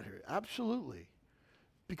that we got here. Absolutely.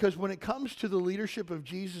 Because when it comes to the leadership of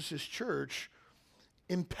Jesus' church,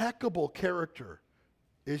 impeccable character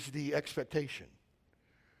is the expectation.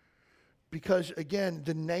 Because again,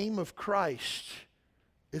 the name of Christ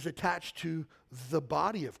is attached to the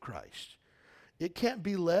body of Christ. It can't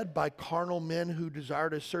be led by carnal men who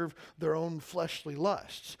desire to serve their own fleshly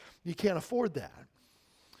lusts. You can't afford that.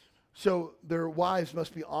 So their wives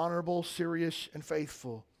must be honorable, serious, and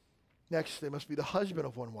faithful. Next, they must be the husband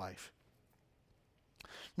of one wife.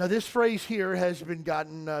 Now, this phrase here has been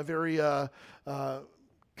gotten very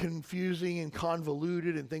confusing and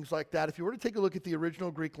convoluted and things like that. If you were to take a look at the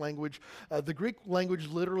original Greek language, the Greek language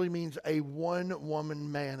literally means a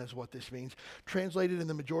one-woman man is what this means, translated in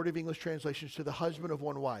the majority of English translations to the husband of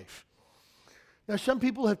one wife. Now, some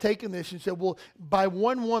people have taken this and said, well, by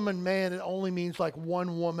one-woman man, it only means like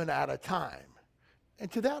one woman at a time.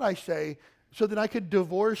 And to that I say, so that I could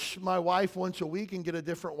divorce my wife once a week and get a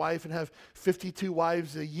different wife and have 52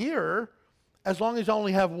 wives a year, as long as I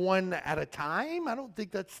only have one at a time? I don't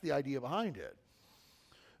think that's the idea behind it.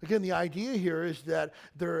 Again, the idea here is that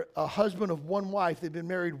they're a husband of one wife. They've been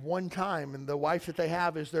married one time, and the wife that they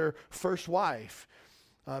have is their first wife.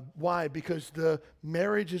 Why? Because the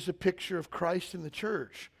marriage is a picture of Christ and the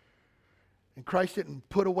church. And Christ didn't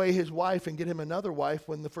put away his wife and get him another wife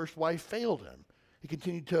when the first wife failed him. He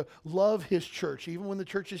continued to love his church. Even when the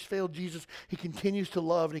church has failed Jesus, he continues to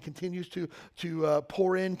love and he continues to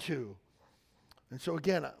pour into. And so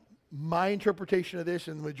again, my interpretation of this,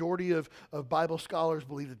 and the majority of Bible scholars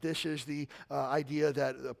believe that this is the idea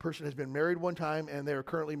that a person has been married one time and they're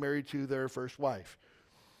currently married to their first wife.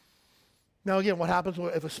 Now again, what happens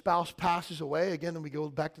if a spouse passes away? Again, then we go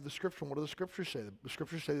back to the scripture. What do the scriptures say? The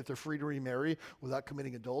scriptures say that they're free to remarry without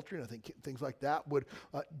committing adultery, and I think things like that would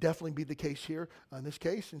definitely be the case here in this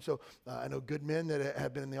case. And so I know good men that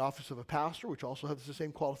have been in the office of a pastor, which also has the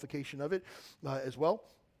same qualification of it as well.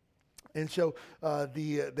 And so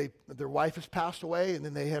their wife has passed away, and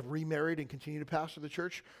then they have remarried and continue to pastor the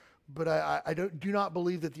church. But I do not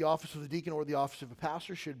believe that the office of the deacon or the office of a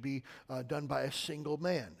pastor should be done by a single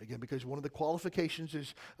man. Again, because one of the qualifications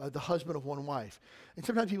is the husband of one wife. And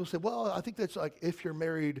sometimes people say, well, I think that's like if you're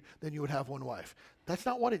married, then you would have one wife. That's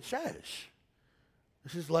not what it says.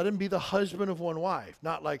 It says let him be the husband of one wife.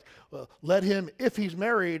 Not like, well, let him, if he's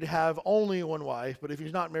married, have only one wife. But if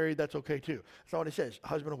he's not married, that's okay too. That's not what it says.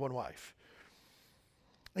 Husband of one wife.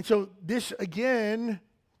 And so this, again,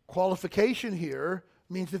 qualification here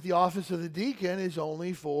means that the office of the deacon is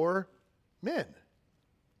only for men.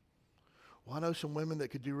 Well, I know some women that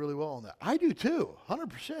could do really well on that. I do too,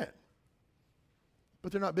 100%.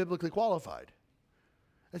 But they're not biblically qualified.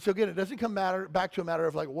 And so again, it doesn't come back to a matter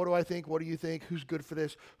of like, what do I think? What do you think? Who's good for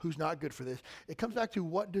this? Who's not good for this? It comes back to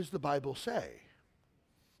what does the Bible say?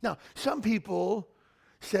 Now, some people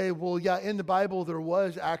say, well, yeah, in the Bible there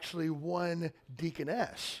was actually one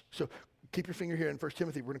deaconess. So keep your finger here in 1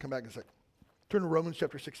 Timothy. We're going to come back in a second. Turn to Romans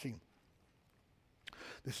chapter 16.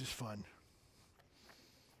 This is fun.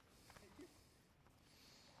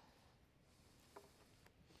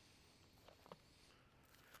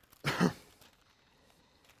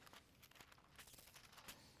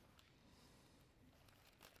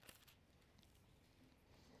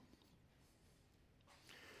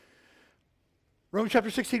 Romans chapter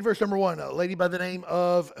 16, verse number 1, a lady by the name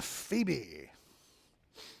of Phoebe.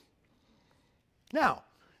 Now,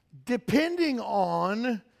 depending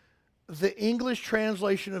on the English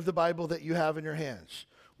translation of the Bible that you have in your hands,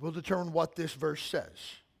 will determine what this verse says.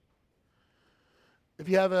 If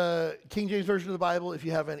you have a King James version of the Bible, if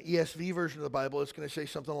you have an ESV version of the Bible, it's going to say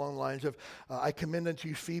something along the lines of, I commend unto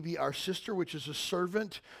you Phoebe, our sister, which is a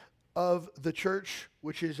servant of the church,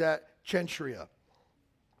 which is at Cenchrea.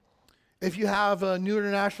 If you have a New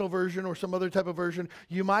International Version or some other type of version,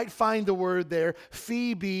 you might find the word there,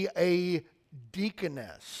 Phoebe, a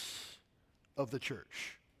deaconess of the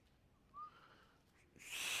church.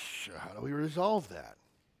 So how do we resolve that?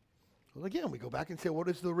 Well, again, we go back and say, what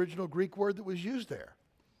is the original Greek word that was used there?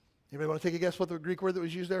 Anybody want to take a guess what the Greek word that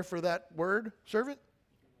was used there for that word, servant?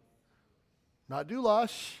 Not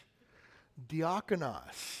doulos,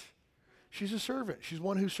 diakonos. She's a servant. She's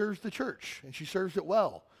one who serves the church, and she serves it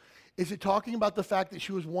well. Is it talking about the fact that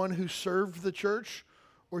she was one who served the church,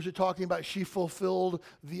 or is it talking about she fulfilled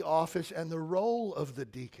the office and the role of the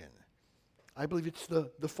deacon? I believe it's the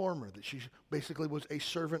former, that she basically was a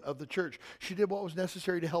servant of the church. She did what was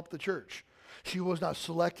necessary to help the church. She was not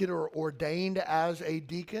selected or ordained as a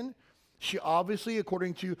deacon. She obviously,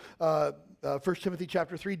 according to 1 Timothy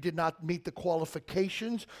chapter 3, did not meet the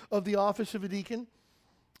qualifications of the office of a deacon,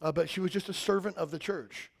 but she was just a servant of the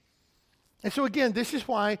church. And so again, this is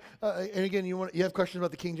why, and again, you have questions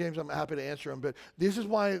about the King James, I'm happy to answer them, but this is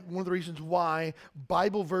why, one of the reasons why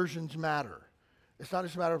Bible versions matter. It's not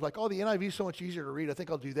just a matter of like, oh, the NIV is so much easier to read, I think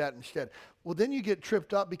I'll do that instead. Well, then you get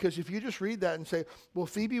tripped up because if you just read that and say, well,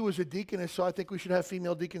 Phoebe was a deaconess, so I think we should have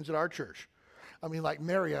female deacons at our church. I mean, like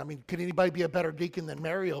Mary, could anybody be a better deacon than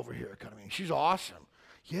Mary over here? She's awesome.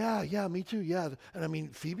 Yeah, me too, yeah.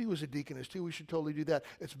 And Phoebe was a deaconess too, we should totally do that.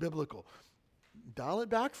 It's biblical. Dial it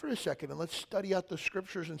back for a second and let's study out the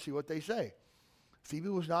scriptures and see what they say. Phoebe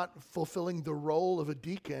was not fulfilling the role of a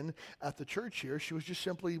deacon at the church here. She was just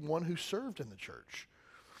simply one who served in the church.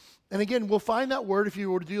 And again, we'll find that word, if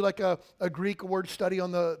you were to do like a Greek word study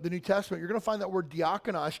on the New Testament, you're going to find that word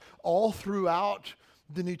diakonos all throughout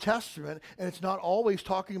the New Testament, and it's not always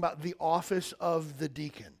talking about the office of the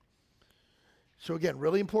deacon. So again,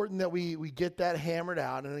 really important that we get that hammered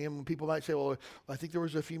out. And again, people might say, well, I think there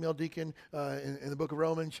was a female deacon in the book of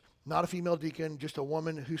Romans. Not a female deacon, just a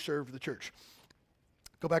woman who served the church.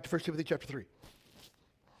 Go back to 1 Timothy chapter 3.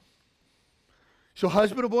 So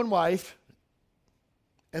husband of one wife,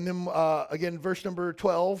 and then again, verse number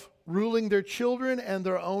 12, ruling their children and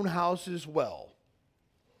their own houses well.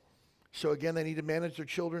 So again, they need to manage their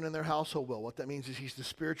children and their household well. What that means is he's the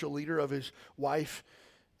spiritual leader of his wife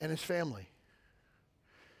and his family.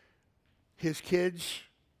 His kids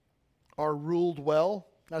are ruled well.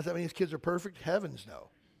 Now, does that mean his kids are perfect? Heavens no.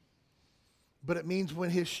 But it means when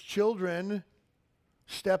his children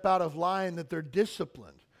step out of line that they're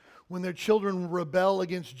disciplined. When their children rebel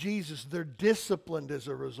against Jesus, they're disciplined as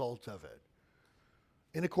a result of it,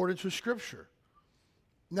 in accordance with Scripture.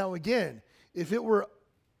 Now again, if it were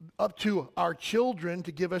up to our children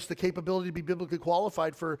to give us the capability to be biblically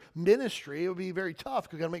qualified for ministry, it would be very tough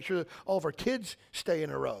because we've got to make sure that all of our kids stay in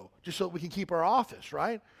a row just so that we can keep our office,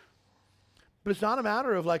 right? But it's not a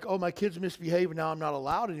matter of like, oh, my kids misbehave and now I'm not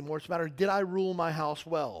allowed anymore. It's a matter of, did I rule my house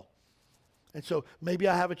well? And so maybe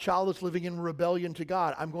I have a child that's living in rebellion to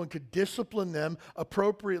God. I'm going to discipline them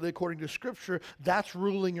appropriately according to Scripture. That's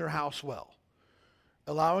ruling your house well.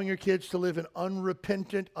 Allowing your kids to live in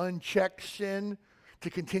unrepentant, unchecked sin, to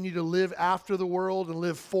continue to live after the world and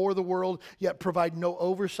live for the world, yet provide no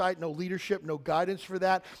oversight, no leadership, no guidance for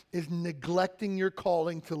that, is neglecting your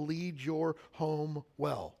calling to lead your home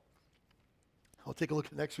well. I'll take a look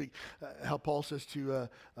at next week how Paul says to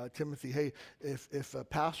Timothy, hey, if a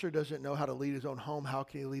pastor doesn't know how to lead his own home, how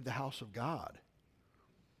can he lead the house of God?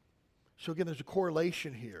 So again, there's a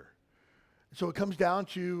correlation here. So it comes down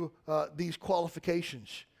to these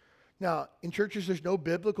qualifications. Now, in churches, there's no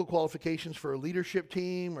biblical qualifications for a leadership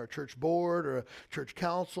team or a church board or a church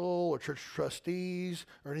council or church trustees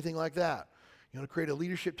or anything like that. You want to create a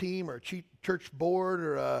leadership team or a church board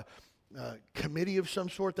or a committee of some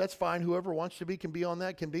sort, that's fine. Whoever wants to be can be on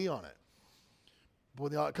that, can be on it.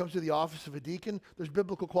 But when it comes to the office of a deacon, there's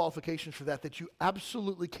biblical qualifications for that you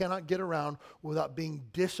absolutely cannot get around without being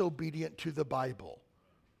disobedient to the Bible.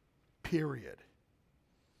 Period.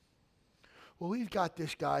 Well, we've got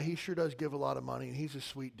this guy, he sure does give a lot of money, and he's a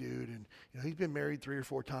sweet dude, and he's been married 3 or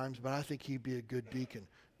 4 times, but I think he'd be a good deacon.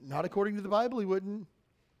 Not according to the Bible, he wouldn't.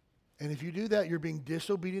 And if you do that, you're being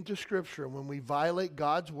disobedient to Scripture. And when we violate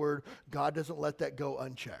God's word, God doesn't let that go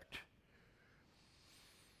unchecked.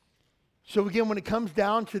 So again, when it comes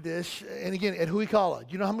down to this, and again, at Huikala,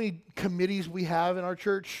 do you know how many committees we have in our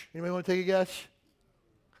church? Anybody want to take a guess?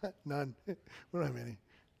 None. We don't have any,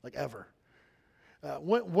 like ever.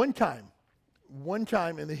 One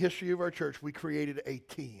time in the history of our church, we created a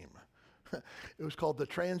team. It was called the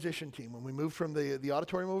transition team. When we moved from the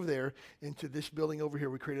auditorium over there into this building over here,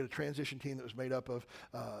 we created a transition team that was made up of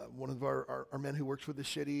one of our men who works with the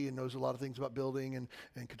city and knows a lot of things about building and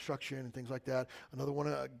construction and things like that. Another one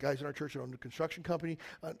of guys in our church that owned a construction company.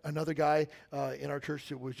 Another guy in our church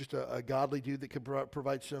that was just a godly dude that could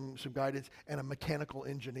provide some guidance, and a mechanical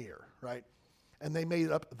engineer, right? And they made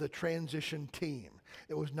up the transition team.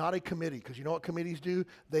 It was not a committee, because you know what committees do?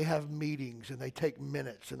 They have meetings, and they take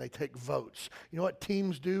minutes, and they take votes. You know what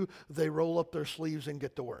teams do? They roll up their sleeves and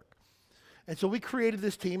get to work. And so we created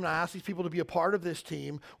this team, and I asked these people to be a part of this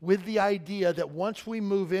team with the idea that once we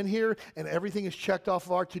move in here and everything is checked off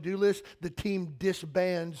of our to-do list, the team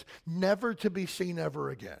disbands, never to be seen ever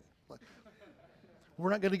again. We're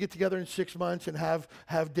not going to get together in 6 months and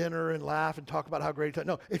have dinner and laugh and talk about how great it's.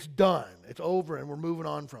 No, it's done. It's over, and we're moving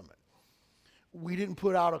on from it. We didn't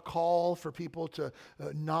put out a call for people to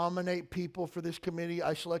nominate people for this committee.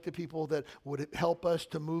 I selected people that would help us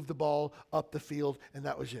to move the ball up the field, and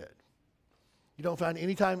that was it. You don't find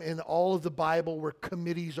any time in all of the Bible where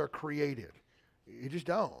committees are created. You just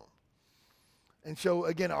don't. And so,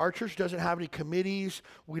 again, our church doesn't have any committees.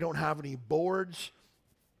 We don't have any boards.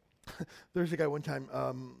 There's a guy one time,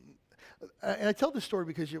 and I tell this story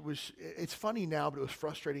because it's funny now, but it was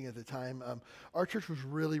frustrating at the time. Our church was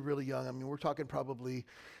really, really young. I mean, we're talking probably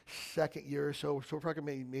second year or so. So we're talking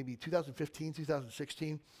maybe 2015,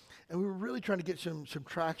 2016. And we were really trying to get some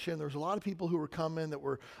traction. There was a lot of people who were coming that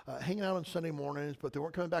were hanging out on Sunday mornings, but they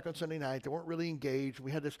weren't coming back on Sunday night. They weren't really engaged.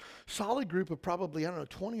 We had this solid group of probably,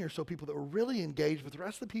 20 or so people that were really engaged, but the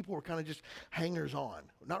rest of the people were kind of just hangers on,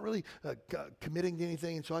 not really committing to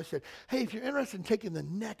anything. And so I said, hey, if you're interested in taking the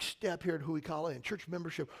next step here at Huikala in church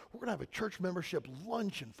membership, we're going to have a church membership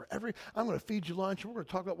luncheon I'm going to feed you lunch, and we're going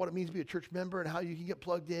to talk about what it means to be a church member and how you can get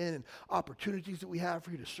plugged in and opportunities that we have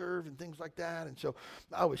for you to serve and things like that. And so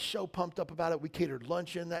I was so pumped up about it. We catered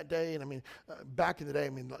lunch in that day. And I mean, back in the day,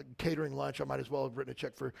 like catering lunch, I might as well have written a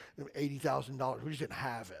check for $80,000. We just didn't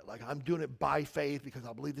have it. Like, I'm doing it by faith because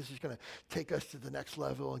I believe this is going to take us to the next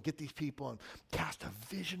level and get these people and cast a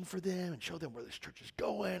vision for them and show them where this church is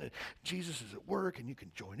going and Jesus is at work and you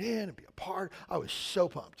can join in and be a part. I was so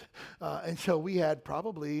pumped. And so we had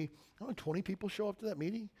probably 20 people show up to that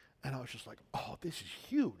meeting. And I was just like, oh, this is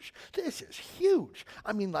huge. This is huge.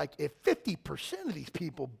 I mean, like, if 50% of these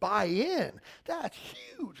people buy in, that's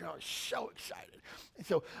huge. And I was so excited. And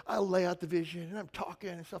so I lay out the vision, and I'm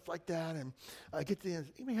talking and stuff like that. And I get to the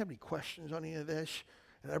end. Anybody have any questions on any of this?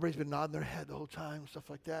 And everybody's been nodding their head the whole time and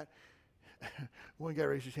stuff like that. One guy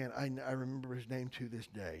raised his hand. I remember his name to this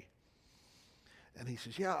day. And he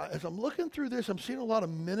says, yeah, as I'm looking through this, I'm seeing a lot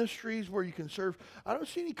of ministries where you can serve. I don't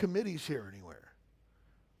see any committees here anywhere.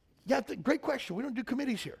 Yeah, great question. We don't do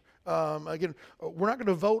committees here. Again, we're not going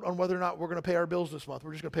to vote on whether or not we're going to pay our bills this month.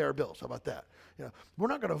 We're just going to pay our bills. How about that? We're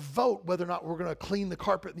not going to vote whether or not we're going to clean the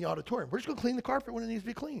carpet in the auditorium. We're just going to clean the carpet when it needs to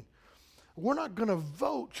be cleaned. We're not going to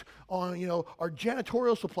vote on, our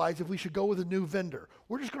janitorial supplies if we should go with a new vendor.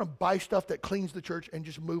 We're just going to buy stuff that cleans the church and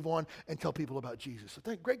just move on and tell people about Jesus.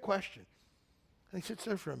 So great question. And he sits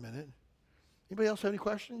there for a minute. Anybody else have any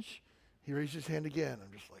questions? He raised his hand again.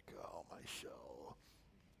 I'm just like, oh, my soul.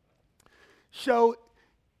 So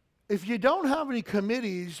if you don't have any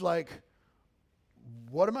committees, like,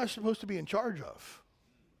 what am I supposed to be in charge of?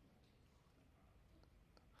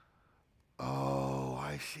 Oh,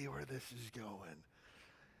 I see where this is going.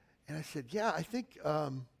 And I said, yeah, I think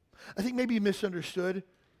maybe you misunderstood.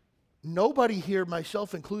 Nobody here,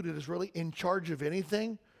 myself included, is really in charge of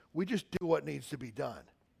anything. We just do what needs to be done.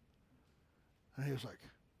 And he was like,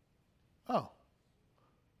 oh,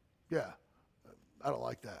 yeah, I don't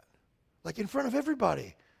like that. Like, in front of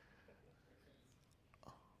everybody.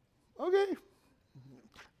 Okay.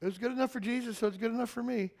 It was good enough for Jesus, so it's good enough for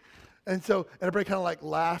me. And so everybody kind of like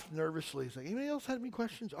laughed nervously. It's like, anybody else had any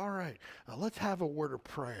questions? All right, let's have a word of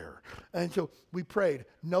prayer. And so we prayed,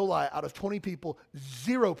 no lie, out of 20 people,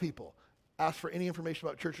 0 people asked for any information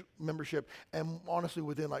about church membership. And honestly,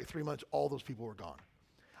 within like 3 months, all those people were gone.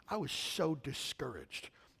 I was so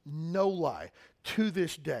discouraged. No lie. To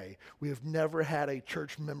this day, we have never had a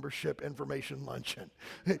church membership information luncheon.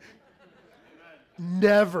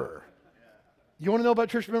 Never. You want to know about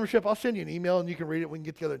church membership? I'll send you an email and you can read it. We can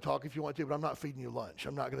get together and talk if you want to, but I'm not feeding you lunch.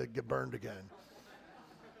 I'm not going to get burned again.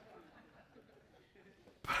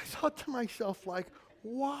 But I thought to myself, like,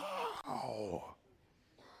 wow.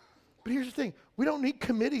 But here's the thing. We don't need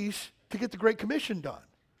committees to get the Great Commission done.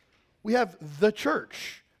 We have the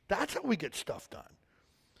church. That's how we get stuff done.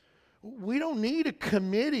 We don't need a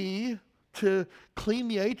committee to clean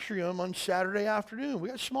the atrium on Saturday afternoon. We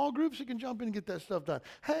got small groups that can jump in and get that stuff done.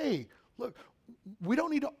 Hey, look, we don't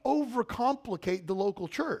need to overcomplicate the local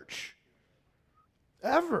church.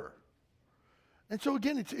 Ever. And so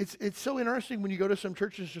again, it's so interesting when you go to some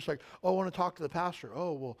churches, just like, oh, I want to talk to the pastor.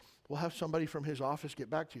 Oh, well, we'll have somebody from his office get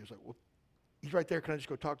back to you. It's like, well, he's right there. Can I just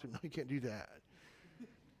go talk to him? No, you can't do that.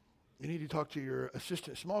 You need to talk to your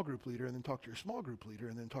assistant small group leader and then talk to your small group leader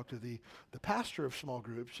and then talk to the pastor of small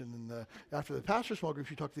groups. And then after the pastor of small groups,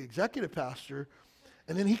 you talk to the executive pastor.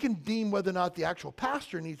 And then he can deem whether or not the actual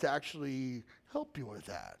pastor needs to actually help you with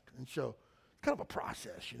that. And so it's kind of a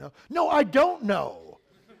process, No, I don't know.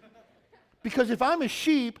 Because if I'm a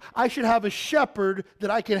sheep, I should have a shepherd that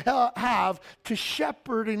I can have to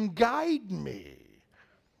shepherd and guide me.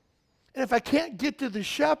 And if I can't get to the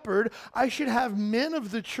shepherd, I should have men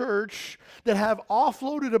of the church that have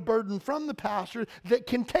offloaded a burden from the pastor that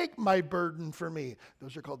can take my burden for me.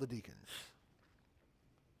 Those are called the deacons.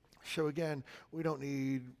 So again, we don't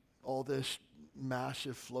need all this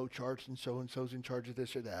massive flow charts and so-and-so's in charge of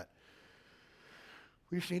this or that.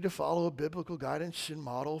 We just need to follow a biblical guidance and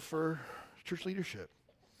model for church leadership.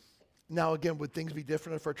 Now again, would things be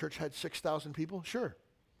different if our church had 6,000 people? Sure.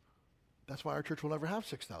 That's why our church will never have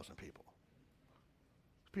 6,000 people.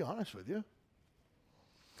 Let's be honest with you.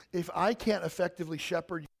 if I can't effectively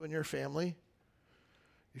shepherd you and your family,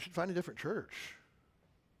 you should find a different church.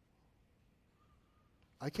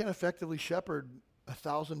 I can't effectively shepherd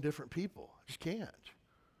 1,000 different people. I just can't.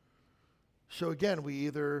 So again, we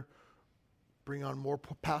either bring on more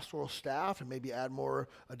pastoral staff and maybe add more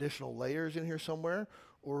additional layers in here somewhere,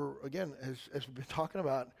 or again, as we've been talking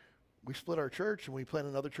about, we split our church and we plant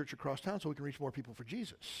another church across town so we can reach more people for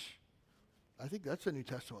Jesus. I think that's a New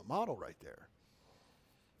Testament model right there.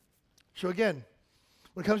 So again,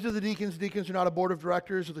 when it comes to the deacons are not a board of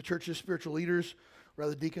directors of the church's spiritual leaders.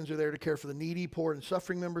 Rather, deacons are there to care for the needy, poor, and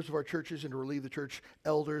suffering members of our churches and to relieve the church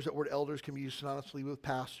elders. That word elders can be used synonymously with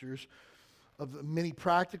pastors, of the many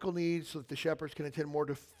practical needs so that the shepherds can attend more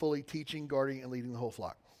to fully teaching, guarding, and leading the whole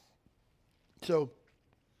flock. So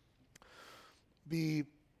the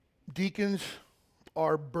deacons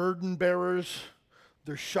are burden bearers,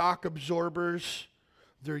 they're shock absorbers,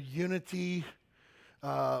 they're unity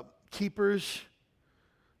keepers,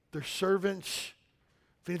 they're servants.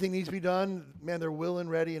 If anything needs to be done, man, they're willing,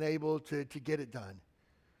 ready, and able to get it done.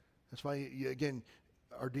 That's why, again,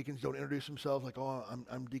 our deacons don't introduce themselves like, oh,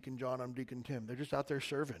 I'm Deacon John, I'm Deacon Tim. They're just out there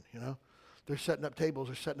serving, you know. They're setting up tables,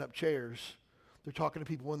 they're setting up chairs. They're talking to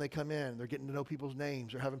people when they come in. They're getting to know people's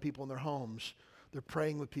names. They're having people in their homes. They're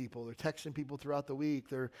praying with people. They're texting people throughout the week.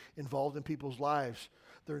 They're involved in people's lives.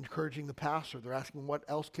 They're encouraging the pastor. They're asking, what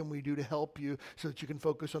else can we do to help you so that you can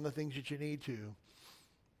focus on the things that you need to?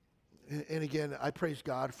 And again, I praise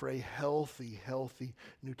God for a healthy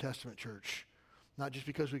New Testament church. Not just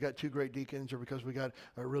because we got 2 great deacons or because we got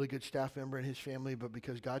a really good staff member and his family, but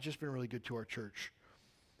because God's just been really good to our church.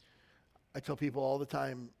 I tell people all the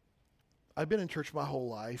time, I've been in church my whole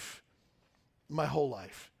life.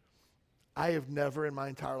 I have never in my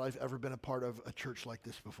entire life ever been a part of a church like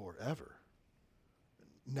this before, ever.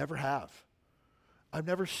 Never have. I've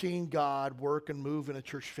never seen God work and move in a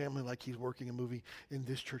church family like he's working and moving in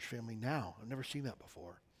this church family now. I've never seen that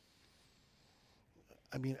before.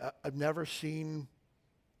 I mean, I've never seen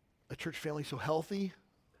a church family so healthy,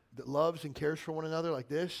 that loves and cares for one another like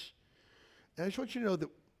this. And I just want you to know that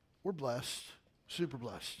we're blessed, super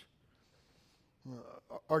blessed.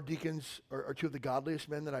 Our deacons are 2 of the godliest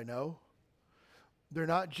men that I know. They're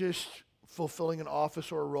not just fulfilling an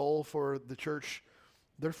office or a role for the church.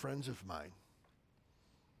 They're friends of mine.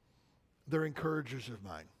 They're encouragers of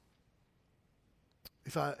mine.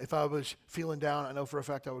 If I was feeling down, I know for a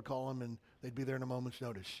fact I would call them and they'd be there in a moment's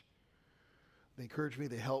notice. They encourage me.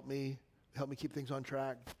 They help me keep things on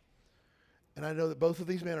track. And I know that both of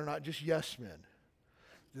these men are not just yes men.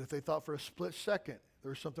 That if they thought for a split second there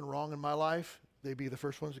was something wrong in my life, they'd be the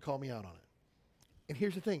first ones to call me out on it. And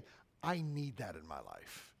here's the thing. I need that in my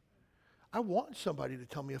life. I want somebody to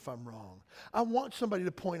tell me if I'm wrong. I want somebody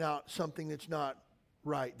to point out something that's not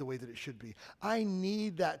right the way that it should be. I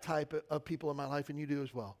need that type of people in my life, and you do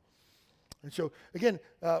as well. And so, again,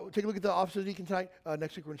 take a look at the office of the deacon tonight.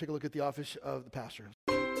 Next week, we're going to take a look at the office of the pastor.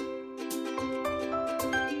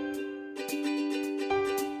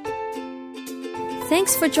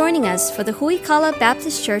 Thanks for joining us for the Huikala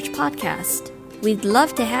Baptist Church podcast. We'd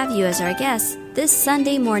love to have you as our guest this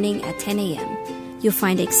Sunday morning at 10 a.m. You'll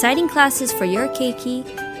find exciting classes for your keiki,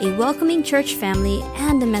 a welcoming church family,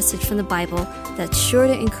 and a message from the Bible that's sure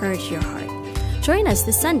to encourage your heart. Join us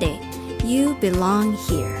this Sunday. You belong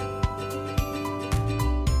here.